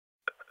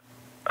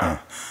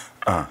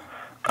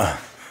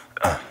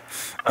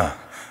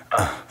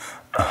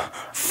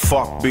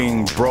Fuck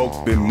being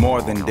broke, been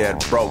more than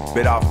dead broke.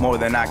 Bit off more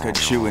than I could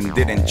chew and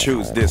didn't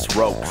choose this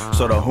rope.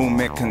 So to whom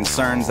it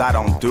concerns, I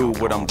don't do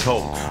what I'm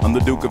told. I'm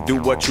the Duke of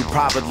do what you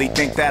probably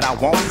think that I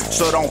won't.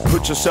 So don't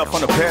put yourself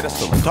on a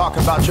pedestal and talk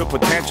about your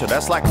potential.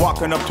 That's like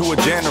walking up to a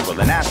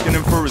general and asking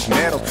him for his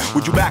medals.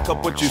 Would you back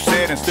up what you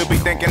said and still be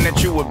thinking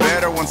that you were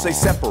better? Once they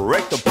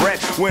separate the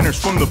bread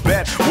winners from the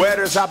bed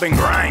wetters, I've been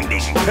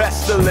grinding,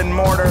 pestle and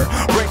mortar,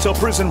 break till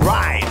prison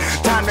ride.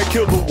 Time to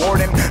kill the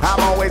warden. I'm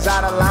always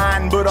out of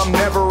line, but I'm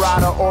never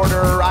out of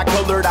order. I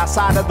colored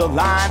outside of the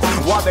lines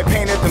while they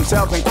painted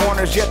themselves in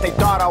corners, yet they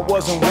thought I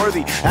wasn't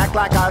worthy. Act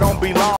like I don't belong.